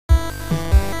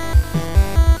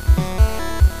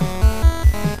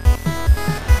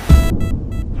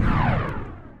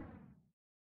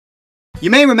You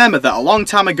may remember that a long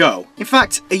time ago, in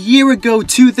fact a year ago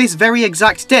to this very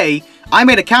exact day, I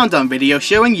made a countdown video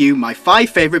showing you my 5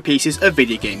 favourite pieces of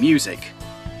video game music.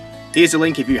 Here's a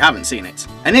link if you haven't seen it.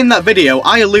 And in that video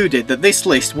I alluded that this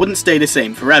list wouldn't stay the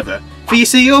same forever. For you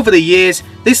see, over the years,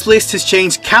 this list has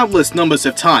changed countless numbers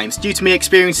of times due to me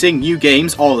experiencing new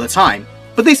games all the time.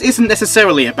 But this isn't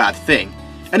necessarily a bad thing.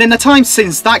 And in the time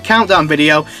since that countdown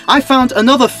video, I found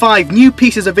another 5 new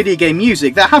pieces of video game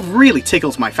music that have really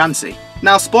tickled my fancy.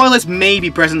 Now, spoilers may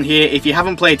be present here if you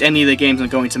haven't played any of the games I'm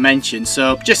going to mention,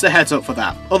 so just a heads up for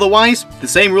that. Otherwise, the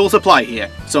same rules apply here.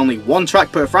 It's only 1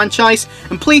 track per franchise,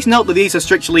 and please note that these are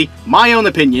strictly my own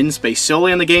opinions based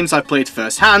solely on the games I've played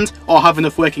firsthand or have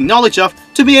enough working knowledge of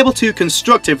to be able to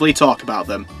constructively talk about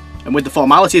them. And with the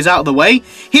formalities out of the way,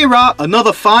 here are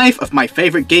another 5 of my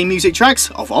favourite game music tracks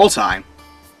of all time.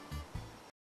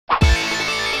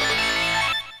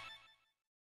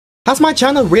 Has my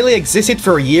channel really existed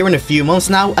for a year and a few months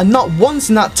now, and not once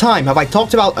in that time have I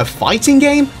talked about a fighting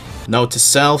game? Note to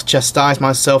self, chastise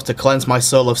myself to cleanse my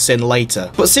soul of sin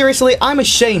later. But seriously, I'm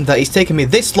ashamed that it's taken me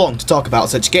this long to talk about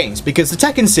such games, because the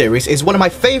Tekken series is one of my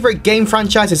favourite game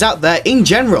franchises out there in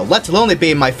general, let alone it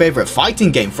being my favourite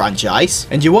fighting game franchise,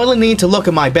 and you only need to look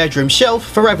at my bedroom shelf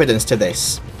for evidence to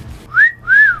this.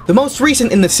 The most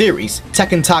recent in the series,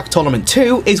 Tekken Tag Tournament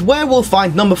 2, is where we'll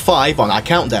find number 5 on our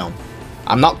countdown.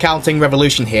 I'm not counting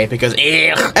Revolution here because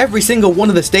every single one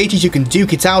of the stages you can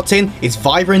duke it out in is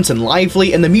vibrant and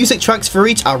lively, and the music tracks for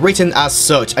each are written as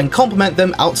such and complement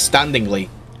them outstandingly.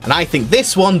 And I think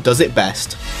this one does it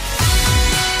best.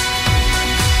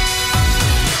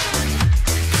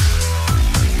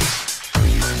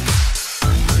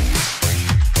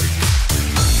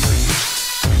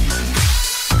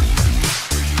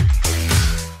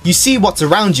 You see what's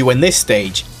around you in this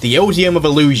stage, the Odium of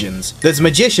Illusions. There's a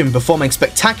magician performing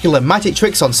spectacular magic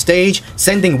tricks on stage,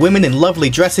 sending women in lovely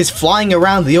dresses flying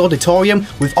around the auditorium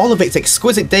with all of its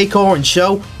exquisite decor and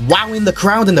show, wowing the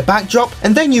crowd in the backdrop,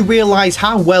 and then you realise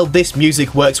how well this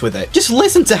music works with it. Just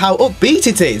listen to how upbeat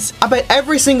it is. I bet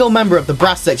every single member of the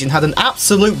brass section had an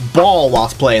absolute ball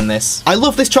whilst playing this. I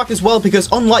love this track as well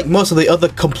because unlike most of the other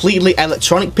completely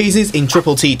electronic pieces in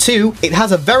Triple T2, it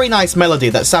has a very nice melody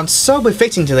that sounds so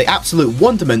befitting to the absolute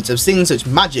wonderment of seeing such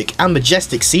magic and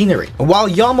majestic scenery. And while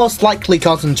you're most likely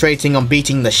concentrating on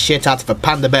beating the shit out of a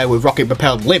panda bear with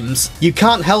rocket-propelled limbs, you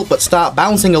can't help but start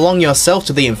bouncing along yourself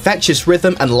to the infectious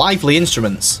rhythm and lively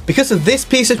instruments. Because of this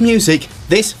piece of music,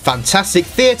 this fantastic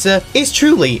theatre is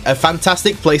truly a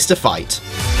fantastic place to fight.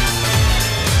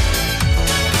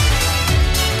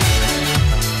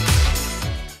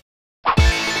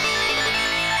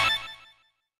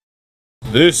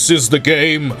 This is the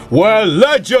game where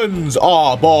legends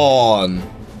are born!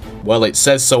 Well, it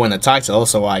says so in the title,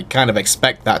 so I kind of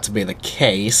expect that to be the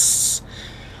case.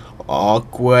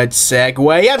 Awkward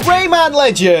segue and Rayman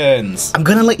Legends! I'm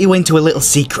gonna let you into a little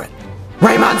secret.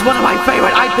 Rayman's one of my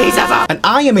favourite IPs ever! And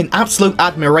I am in absolute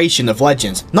admiration of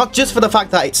Legends, not just for the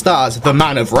fact that it stars the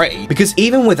Man of Ray, because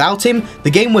even without him, the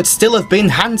game would still have been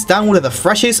hands down one of the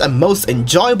freshest and most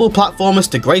enjoyable platformers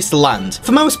to grace the land.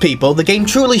 For most people, the game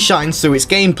truly shines through its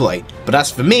gameplay, but as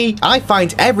for me, I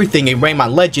find everything in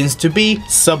Rayman Legends to be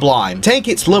sublime. Take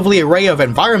its lovely array of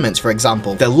environments for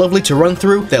example. They're lovely to run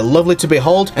through, they're lovely to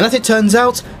behold, and as it turns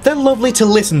out, they're lovely to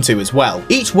listen to as well.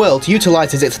 Each world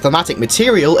utilises its thematic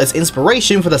material as inspiration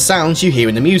for the sounds you hear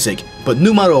in the music, but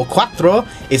Numero Cuatro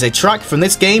is a track from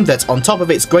this game that, on top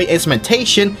of its great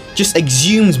instrumentation, just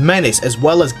exudes menace as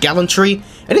well as gallantry,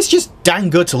 and it's just dang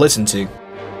good to listen to.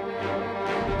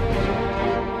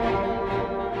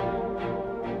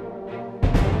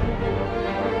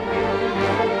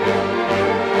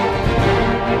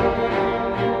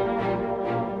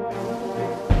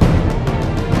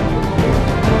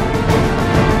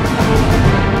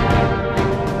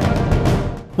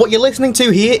 What you're listening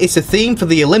to here is the theme for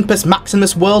the Olympus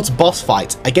Maximus World's boss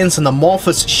fight against an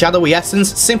amorphous shadowy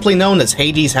essence simply known as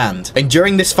Hades' Hand. And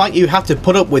during this fight you have to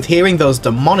put up with hearing those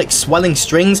demonic swelling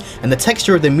strings and the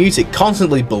texture of the music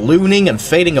constantly ballooning and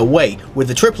fading away, with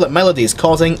the triplet melodies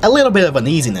causing a little bit of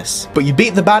uneasiness. But you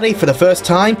beat the baddie for the first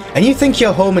time and you think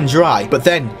you're home and dry, but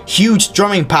then huge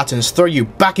drumming patterns throw you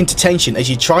back into tension as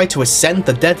you try to ascend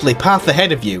the deadly path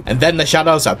ahead of you. And then the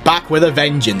shadows are back with a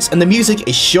vengeance, and the music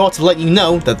is sure to let you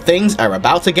know that things are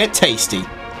about to get tasty.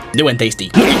 New and tasty.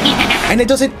 And it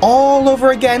does it all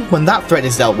over again when that threat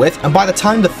is dealt with, and by the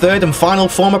time the third and final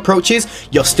form approaches,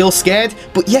 you're still scared,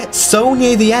 but yet so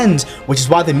near the end, which is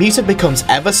why the music becomes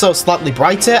ever so slightly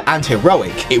brighter and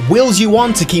heroic. It wills you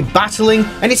on to keep battling,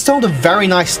 and it's told a very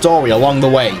nice story along the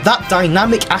way. That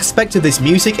dynamic aspect of this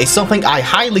music is something I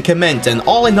highly commend, and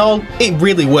all in all, it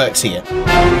really works here.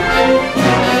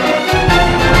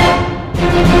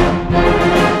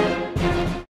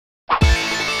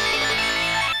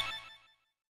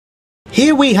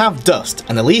 Here we have Dust,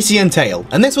 an Elysian Tale,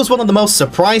 and this was one of the most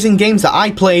surprising games that I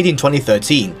played in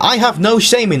 2013. I have no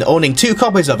shame in owning 2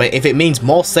 copies of it if it means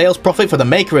more sales profit for the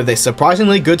maker of this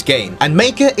surprisingly good game. And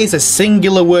maker is a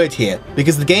singular word here,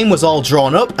 because the game was all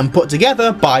drawn up and put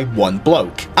together by one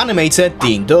bloke. Animator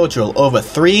Dean Dodrell over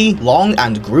 3 long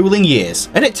and grueling years.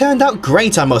 And it turned out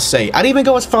great, I must say. I'd even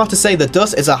go as far to say that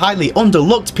Dust is a highly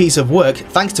underlooked piece of work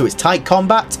thanks to its tight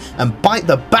combat and bite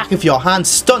the back of your hand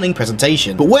stunning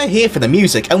presentation. But we're here for the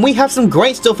music, and we have some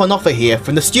great stuff on offer here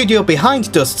from the studio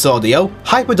behind Dust's audio,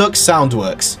 Hyperduck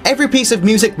Soundworks. Every piece of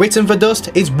music written for Dust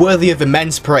is worthy of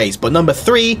immense praise, but number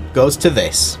 3 goes to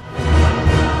this.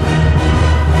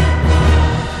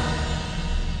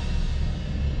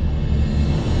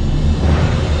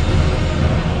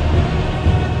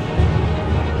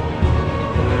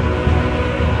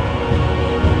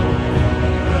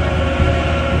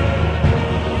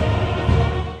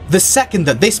 The second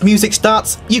that this music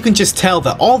starts, you can just tell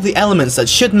that all the elements that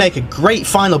should make a great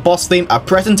final boss theme are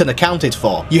present and accounted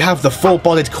for. You have the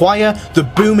full-bodied choir, the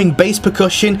booming bass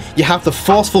percussion, you have the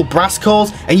forceful brass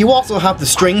chords, and you also have the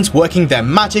strings working their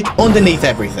magic underneath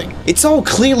everything. It's all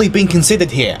clearly been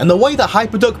considered here, and the way that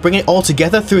Hyperduck bring it all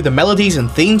together through the melodies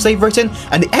and themes they've written,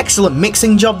 and the excellent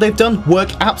mixing job they've done, work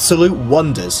absolute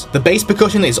wonders. The bass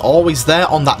percussion is always there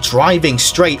on that driving,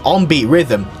 straight, on-beat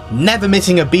rhythm, never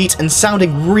missing a beat and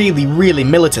sounding really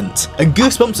militant. And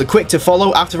goosebumps are quick to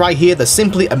follow after I hear the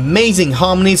simply amazing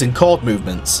harmonies and chord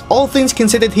movements. All things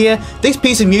considered here, this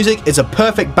piece of music is a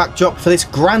perfect backdrop for this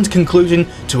grand conclusion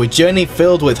to a journey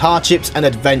filled with hardships and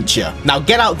adventure. Now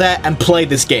get out there and play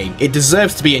this game. It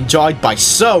deserves to be enjoyed by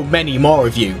so many more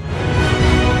of you.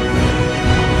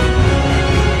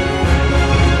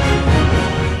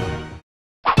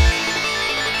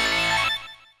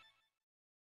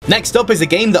 Next up is a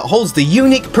game that holds the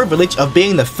unique privilege of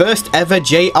being the first ever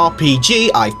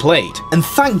JRPG I've played. And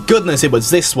thank goodness it was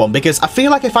this one, because I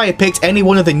feel like if I had picked any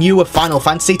one of the newer Final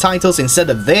Fantasy titles instead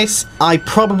of this, I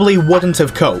probably wouldn't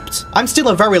have coped. I'm still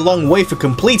a very long way for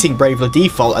completing Bravely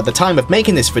Default at the time of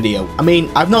making this video. I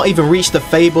mean, I've not even reached the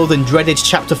fabled and dreaded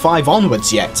Chapter 5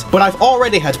 onwards yet, but I've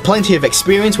already had plenty of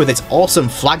experience with its awesome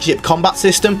flagship combat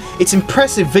system, its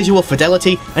impressive visual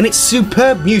fidelity, and its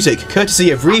superb music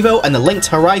courtesy of Revo and the Linked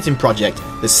Horizon project,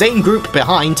 the same group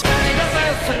behind.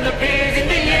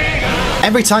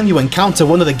 Every time you encounter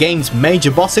one of the game's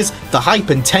major bosses, the hype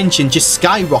and tension just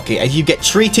skyrocket as you get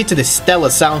treated to this stellar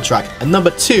soundtrack, and number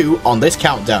 2 on this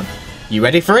countdown. You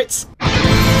ready for it?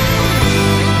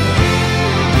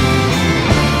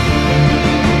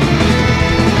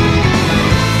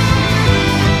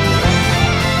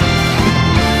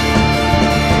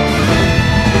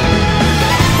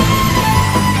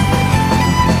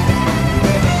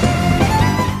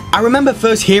 I remember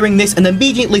first hearing this and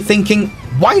immediately thinking,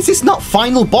 why is this not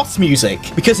final boss music?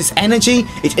 Because its energy,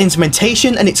 its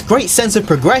instrumentation, and its great sense of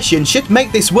progression should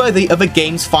make this worthy of a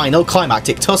game's final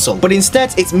climactic tussle. But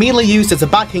instead, it's merely used as a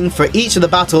backing for each of the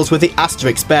battles with the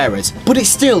asterisk bearers. But it's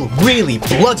still really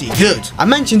bloody good. I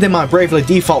mentioned in my Bravely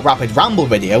Default Rapid Ramble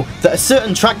video that a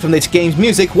certain track from this game's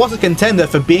music was a contender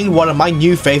for being one of my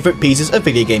new favourite pieces of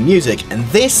video game music, and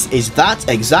this is that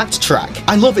exact track.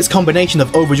 I love its combination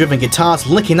of overdriven guitars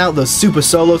licking out those super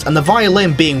solos and the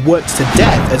violin being worked to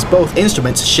death as both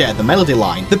instruments share the melody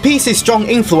line. The piece's strong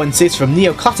influences from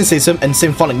neoclassicism and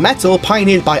symphonic metal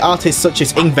pioneered by artists such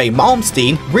as Yngwie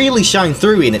Malmsteen really shine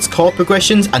through in its chord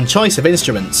progressions and choice of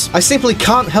instruments. I simply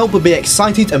can't help but be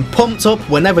excited and pumped up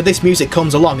whenever this music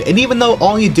comes along, and even though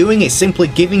all you're doing is simply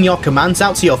giving your commands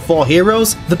out to your 4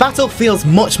 heroes, the battle feels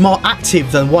much more active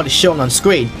than what is shown on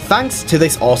screen thanks to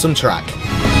this awesome track.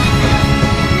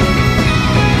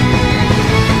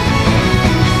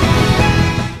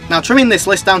 Now, trimming this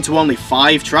list down to only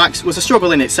 5 tracks was a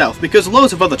struggle in itself because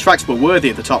loads of other tracks were worthy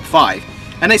of the top 5,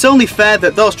 and it's only fair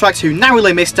that those tracks who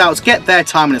narrowly missed out get their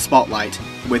time in the spotlight.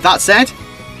 With that said,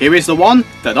 here is the one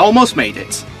that almost made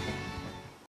it.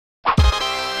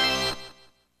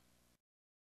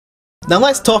 Now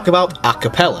let's talk about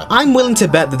acapella. I'm willing to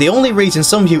bet that the only reason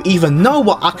some of you even know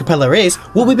what acapella is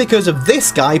will be because of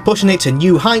this guy pushing it to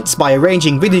new heights by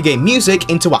arranging video game music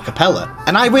into acapella.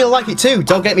 And I really like it too,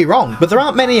 don't get me wrong, but there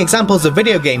aren't many examples of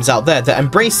video games out there that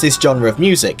embrace this genre of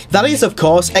music. That is, of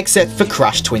course, except for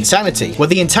Crash Twinsanity, where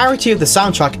the entirety of the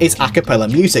soundtrack is acapella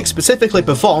music specifically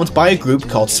performed by a group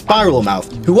called Spiral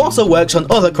Mouth, who also works on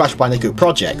other Crash Bandicoot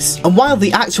projects. And while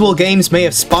the actual games may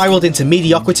have spiraled into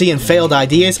mediocrity and failed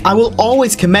ideas, I will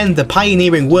always commend the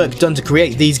pioneering work done to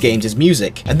create these games as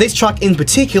music, and this track in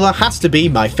particular has to be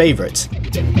my favourite.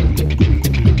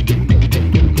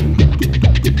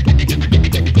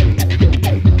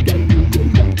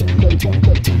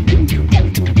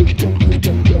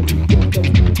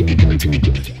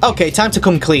 Okay, time to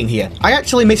come clean here. I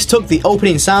actually mistook the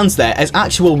opening sounds there as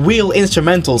actual real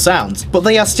instrumental sounds, but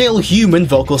they are still human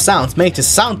vocal sounds made to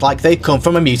sound like they come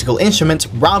from a musical instrument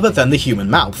rather than the human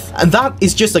mouth. And that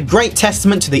is just a great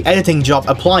testament to the editing job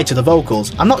applied to the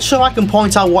vocals. I'm not sure I can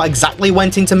point out what exactly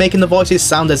went into making the voices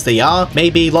sound as they are,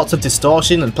 maybe lots of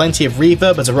distortion and plenty of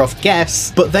reverb as a rough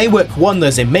guess, but they work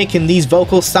wonders in making these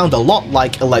vocals sound a lot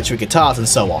like electric guitars and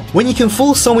so on. When you can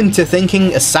fool someone into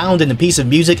thinking a sound in a piece of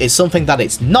music is something that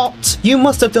it's not, you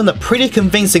must have done a pretty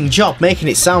convincing job making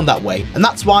it sound that way, and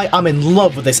that's why I'm in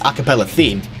love with this acapella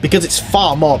theme, because it's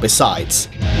far more besides.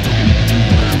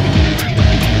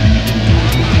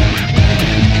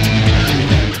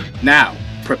 Now,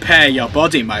 prepare your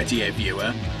body, my dear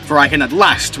viewer, for I can at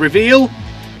last reveal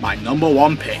my number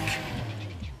one pick.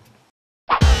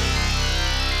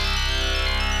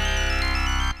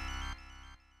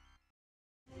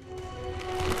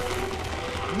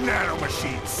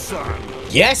 Nanomachine, son!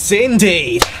 Yes,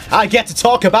 indeed! I get to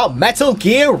talk about Metal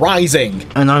Gear Rising!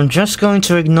 And I'm just going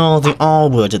to ignore the R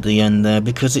word at the end there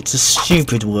because it's a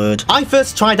stupid word. I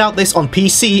first tried out this on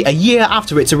PC a year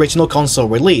after its original console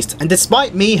released, and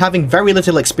despite me having very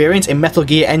little experience in Metal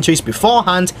Gear entries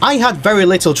beforehand, I had very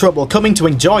little trouble coming to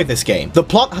enjoy this game. The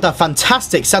plot had a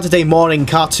fantastic Saturday morning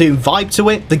cartoon vibe to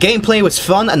it, the gameplay was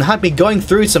fun and had me going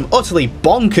through some utterly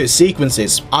bonkers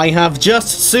sequences. I have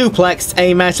just suplexed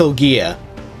a Metal Gear.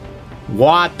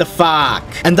 What the fuck?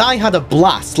 And I had a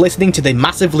blast listening to the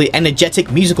massively energetic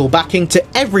musical backing to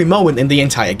every moment in the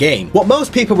entire game. What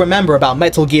most people remember about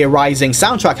Metal Gear Rising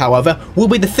soundtrack, however, will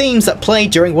be the themes that play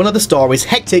during one of the story's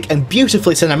hectic and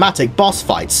beautifully cinematic boss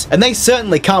fights. And they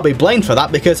certainly can't be blamed for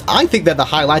that because I think they're the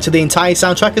highlight of the entire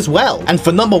soundtrack as well. And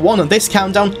for number one on this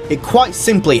countdown, it quite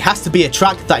simply has to be a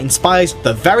track that inspires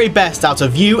the very best out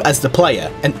of you as the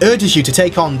player, and urges you to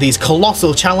take on these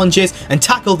colossal challenges and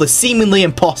tackle the seemingly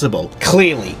impossible.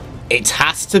 Clearly, it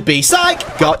has to be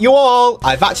Psych! Got you all!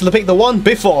 I've actually picked the one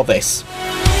before this.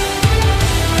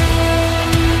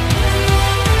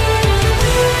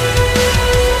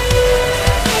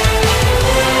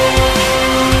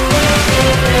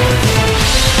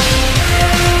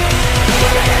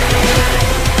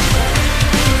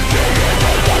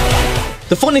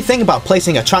 The funny thing about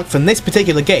placing a track from this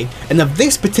particular game and of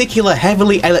this particular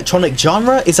heavily electronic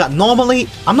genre is that normally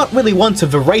I'm not really one to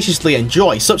voraciously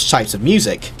enjoy such types of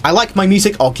music. I like my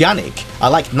music organic, I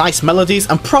like nice melodies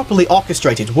and properly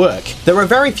orchestrated work. There are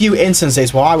very few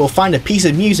instances where I will find a piece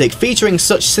of music featuring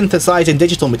such synthesized and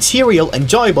digital material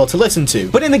enjoyable to listen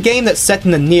to, but in a game that's set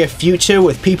in the near future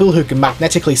with people who can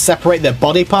magnetically separate their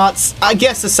body parts, I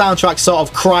guess the soundtrack sort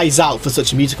of cries out for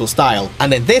such a musical style,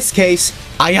 and in this case,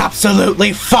 I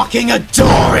absolutely fucking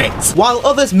adore it! While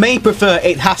others may prefer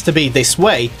it has to be this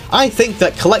way, I think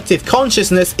that Collective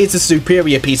Consciousness is a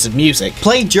superior piece of music.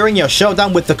 Played during your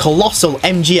showdown with the colossal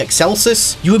MG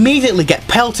Excelsus, you immediately get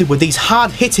pelted with these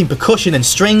hard-hitting percussion and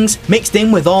strings, mixed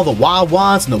in with all the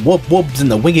wah-wahs and the wub-wubs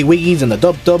and the wiggy-wiggies and the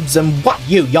dub-dubs and what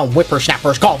you young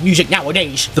whippersnappers call music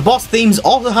nowadays. The boss themes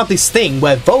also have this thing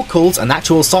where vocals and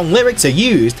actual song lyrics are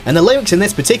used, and the lyrics in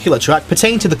this particular track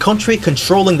pertain to the country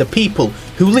controlling the people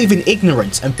who live in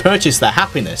ignorance and purchase their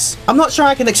happiness. I'm not sure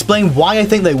I can explain why I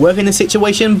think they work in this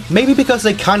situation, maybe because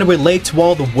they kind of relate to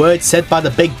all the words said by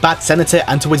the big bad senator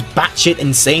and to his batshit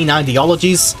insane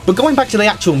ideologies. But going back to the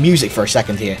actual music for a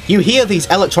second here, you hear these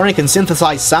electronic and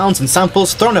synthesized sounds and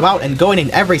samples thrown about and going in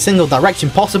every single direction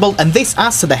possible, and this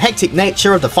adds to the hectic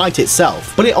nature of the fight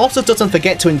itself. But it also doesn't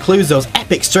forget to include those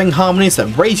epic string harmonies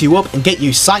that raise you up and get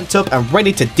you psyched up and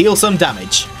ready to deal some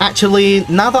damage. Actually,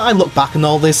 now that I look back on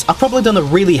all this, I've probably done a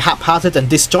really haphazard and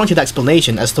disjointed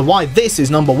explanation as to why this is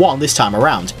number 1 this time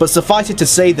around, but suffice it to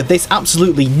say that this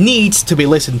absolutely needs to be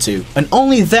listened to, and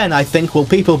only then I think will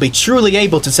people be truly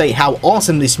able to say how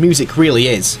awesome this music really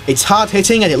is. It's hard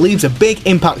hitting and it leaves a big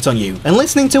impact on you, and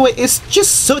listening to it is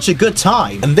just such a good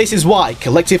time. And this is why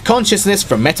Collective Consciousness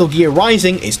from Metal Gear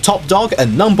Rising is top dog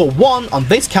and number 1 on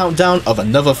this countdown of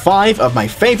another 5 of my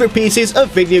favourite pieces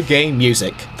of video game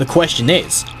music. The question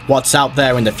is, what's out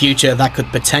there in the future that could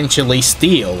potentially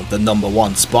steal the number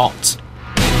 1 spot?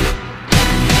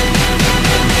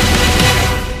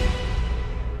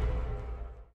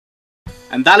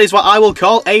 And that is what I will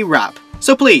call a wrap.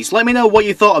 So please let me know what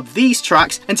you thought of these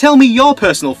tracks and tell me your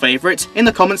personal favourites in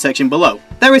the comment section below.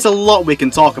 There is a lot we can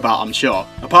talk about, I'm sure.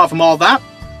 Apart from all that,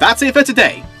 that's it for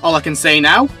today. All I can say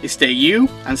now is stay you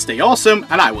and stay awesome,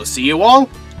 and I will see you all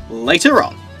later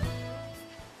on.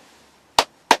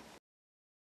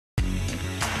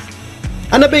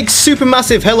 And a big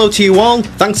supermassive hello to you all,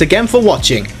 thanks again for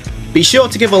watching. Be sure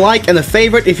to give a like and a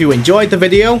favourite if you enjoyed the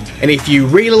video, and if you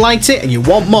really liked it and you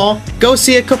want more, go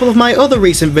see a couple of my other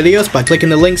recent videos by clicking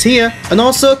the links here, and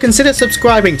also consider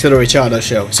subscribing to The Richaado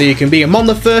Show so you can be among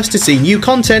the first to see new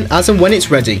content as and when it's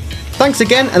ready. Thanks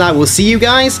again, and I will see you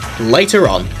guys later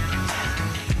on.